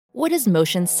What does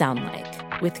motion sound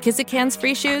like? With Kizikans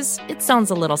free shoes, it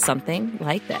sounds a little something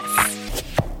like this.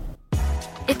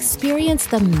 Experience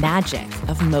the magic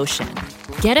of motion.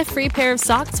 Get a free pair of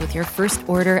socks with your first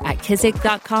order at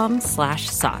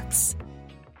kizik.com/socks.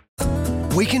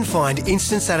 We can find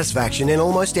instant satisfaction in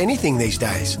almost anything these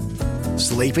days.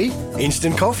 Sleepy?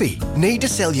 Instant coffee. Need to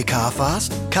sell your car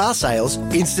fast? Car sales,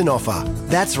 instant offer.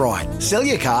 That's right, sell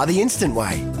your car the instant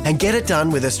way and get it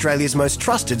done with Australia's most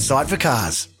trusted site for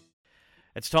cars.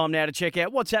 It's time now to check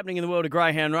out what's happening in the world of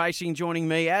greyhound racing. Joining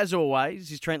me, as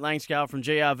always, is Trent Langskaill from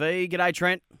GRV. G'day,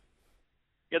 Trent.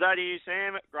 G'day to you,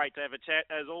 Sam. Great to have a chat,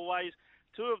 as always.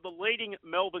 Two of the leading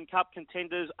Melbourne Cup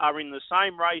contenders are in the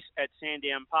same race at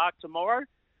Sandown Park tomorrow.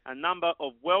 A number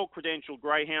of well-credentialed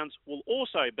greyhounds will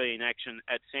also be in action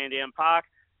at Sandown Park.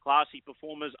 Classy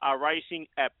performers are racing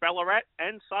at Ballarat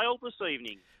and Sale this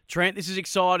evening. Trent, this is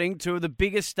exciting. Two of the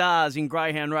biggest stars in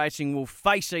greyhound racing will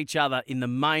face each other in the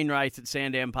main race at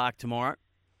Sandown Park tomorrow.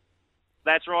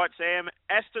 That's right, Sam.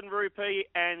 Aston Rupee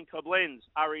and Koblenz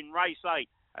are in race 8,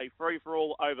 a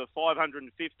free-for-all over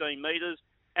 515 metres.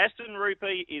 Aston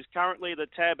Rupee is currently the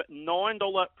tab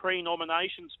 $9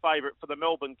 pre-nominations favourite for the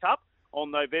Melbourne Cup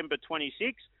on November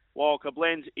 26, while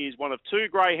Koblenz is one of two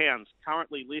greyhounds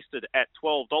currently listed at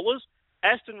 $12.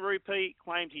 Aston Rupee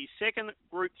claimed his second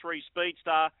Group 3 Speed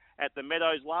Star at the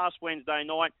Meadows last Wednesday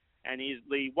night and is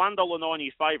the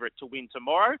 $1.90 favourite to win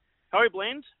tomorrow.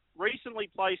 Koblenz, recently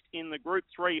placed in the Group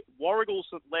 3 Warragul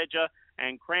St Ledger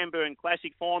and Cranbourne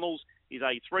Classic finals, is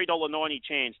a $3.90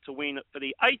 chance to win for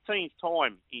the 18th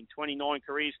time in 29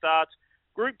 career starts.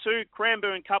 Group 2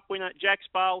 Cranbourne Cup winner Jack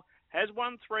Spale has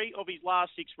won 3 of his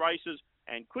last 6 races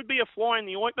and could be a fly in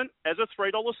the ointment as a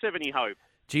 $3.70 hope.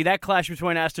 Gee, that clash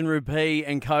between Aston Rupee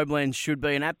and Koblenz should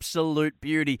be an absolute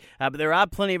beauty. But there are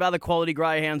plenty of other quality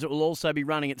greyhounds that will also be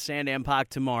running at Sandown Park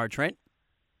tomorrow, Trent.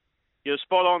 You're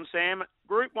spot on, Sam.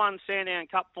 Group 1 Sandown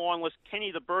Cup finalist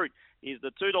Kenny the Brute is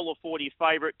the $2.40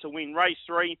 favourite to win race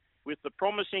 3 with the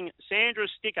promising Sandra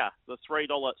Sticker, the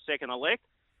 $3 second elect.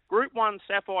 Group 1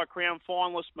 Sapphire Crown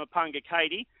finalist Mapunga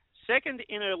Katie, second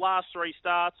in her last 3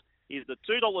 starts, is the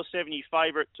 $2.70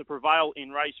 favourite to prevail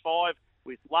in race 5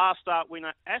 with last start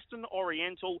winner Aston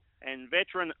Oriental and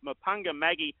veteran Mapunga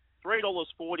Maggie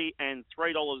 $3.40 and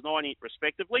 $3.90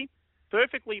 respectively.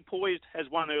 Perfectly Poised has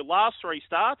won her last 3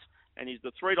 starts and is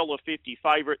the $3.50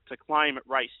 favourite to claim at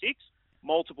race 6.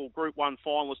 Multiple Group 1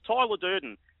 finalist Tyler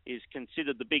Durden is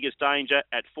considered the biggest danger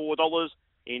at $4.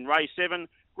 In race 7,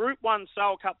 Group 1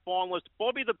 Sale Cup finalist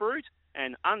Bobby the Brute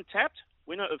and Untapped,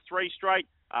 winner of 3 straight,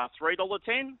 are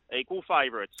 $3.10 equal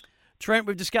favourites. Trent,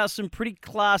 we've discussed some pretty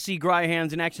classy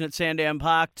greyhounds in action at Sandown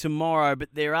Park tomorrow,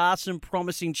 but there are some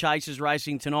promising chasers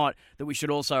racing tonight that we should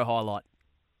also highlight.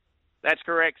 That's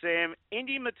correct, Sam.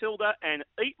 Indy Matilda and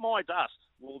Eat My Dust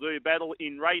will do battle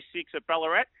in race 6 at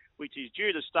Ballarat, which is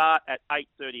due to start at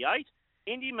 8:38.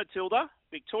 Indy Matilda,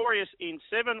 victorious in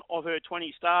 7 of her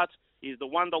 20 starts, is the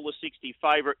 $1.60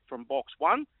 favourite from box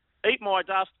 1. Eat My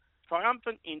Dust,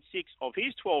 triumphant in 6 of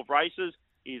his 12 races,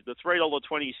 is the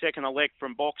 $3.20 second elect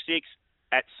from box 6.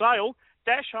 At Sale,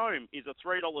 Dash Home is a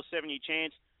 $3.70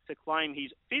 chance to claim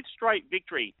his 5th straight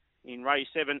victory in race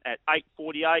 7 at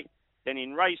 8:48. Then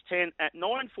in race 10 at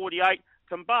 9:48,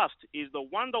 Combust is the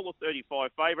 $1.35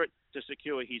 favourite to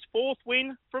secure his 4th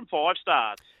win from 5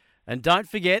 starts. And don't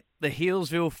forget, the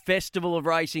Healesville Festival of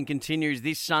Racing continues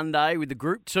this Sunday with the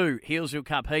Group 2 Healesville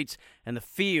Cup Heats, and the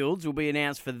fields will be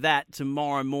announced for that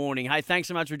tomorrow morning. Hey, thanks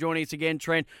so much for joining us again,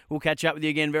 Trent. We'll catch up with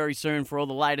you again very soon for all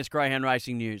the latest greyhound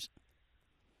racing news.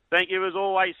 Thank you as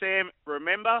always, Sam.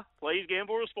 Remember, please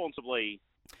gamble responsibly.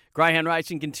 Greyhound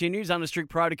racing continues under strict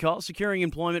protocol, securing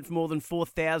employment for more than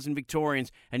 4,000 Victorians.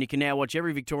 And you can now watch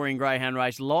every Victorian greyhound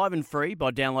race live and free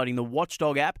by downloading the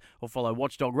Watchdog app or follow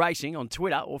Watchdog Racing on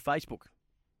Twitter or Facebook.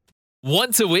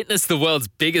 Want to witness the world's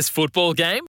biggest football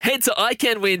game? Head to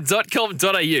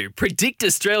iCanWin.com.au, predict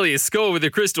Australia's score with a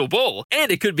crystal ball,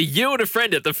 and it could be you and a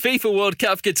friend at the FIFA World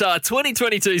Cup Qatar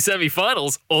 2022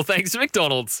 semi-finals, all thanks to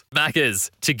McDonald's.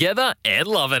 Maccas, together and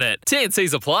loving it.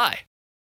 TNCs apply.